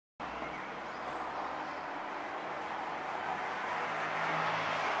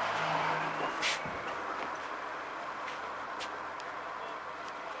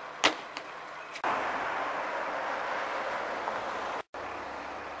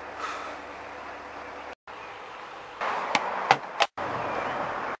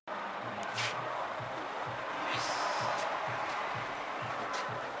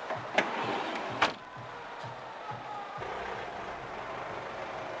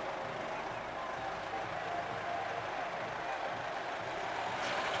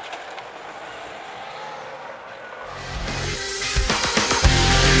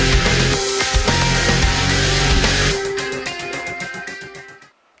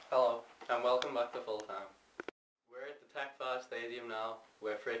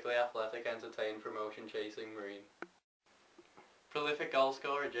Strictly athletic, entertained, promotion-chasing Marine. Prolific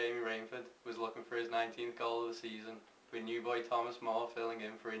goalscorer Jamie Rainford was looking for his 19th goal of the season, with new boy Thomas Moore filling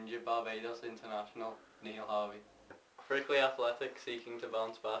in for injured Barbados international Neil Harvey. Strictly athletic, seeking to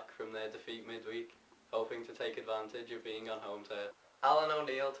bounce back from their defeat midweek, hoping to take advantage of being on home turf. Alan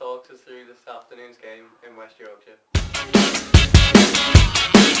O'Neill talks us through this afternoon's game in West Yorkshire.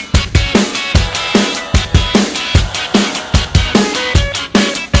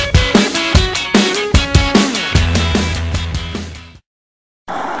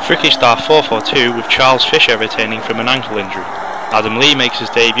 Frickley start 4-4-2 with Charles Fisher returning from an ankle injury. Adam Lee makes his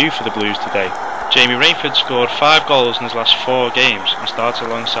debut for the Blues today. Jamie Rainford scored 5 goals in his last 4 games and starts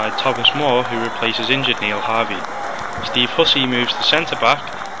alongside Thomas Moore, who replaces injured Neil Harvey. Steve Hussey moves to centre back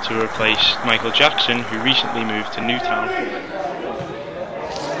to replace Michael Jackson, who recently moved to Newtown.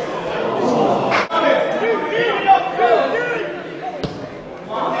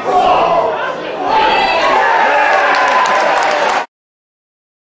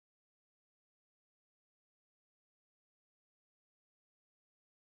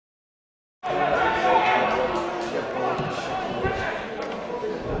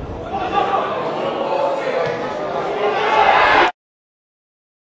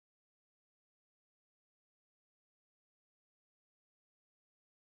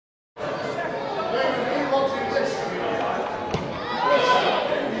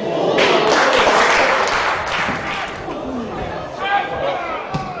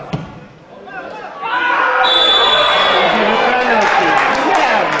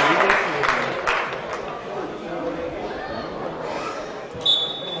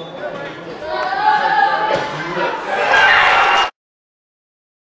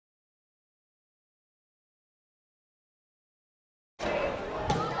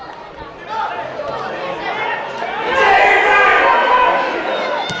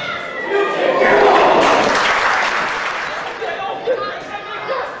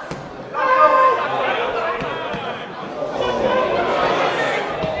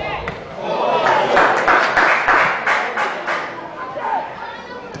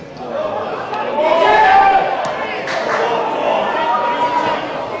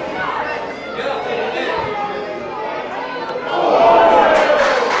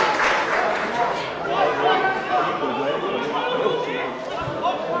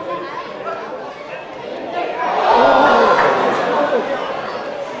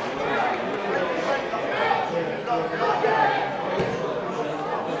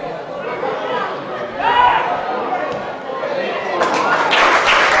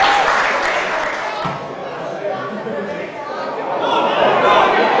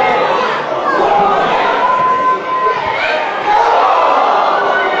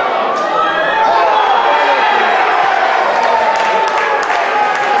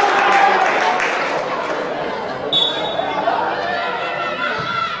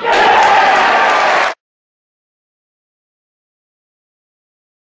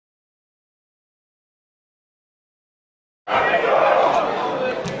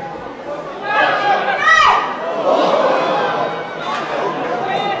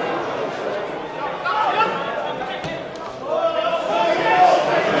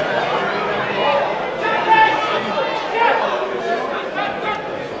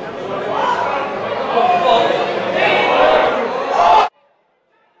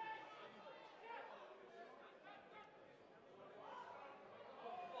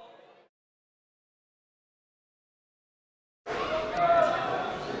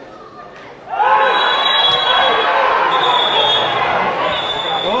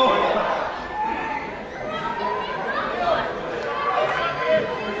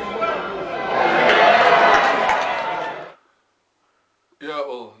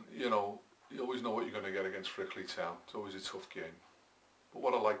 Frickley Town. It's always a tough game. But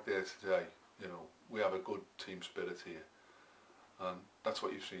what I like there today, we have a good team spirit here. And that's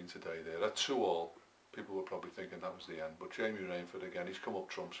what you've seen today there. At 2-2, people were probably thinking that was the end. But Jamie Rainford again, he's come up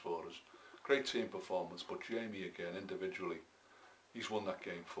trumps for us. Great team performance, but Jamie again, individually, he's won that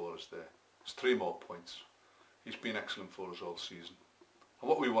game for us there. It's 3 more points. He's been excellent for us all season. And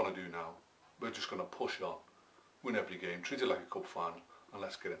what we want to do now, we're just going to push on, win every game, treat it like a cup final, and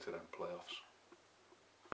let's get into them playoffs.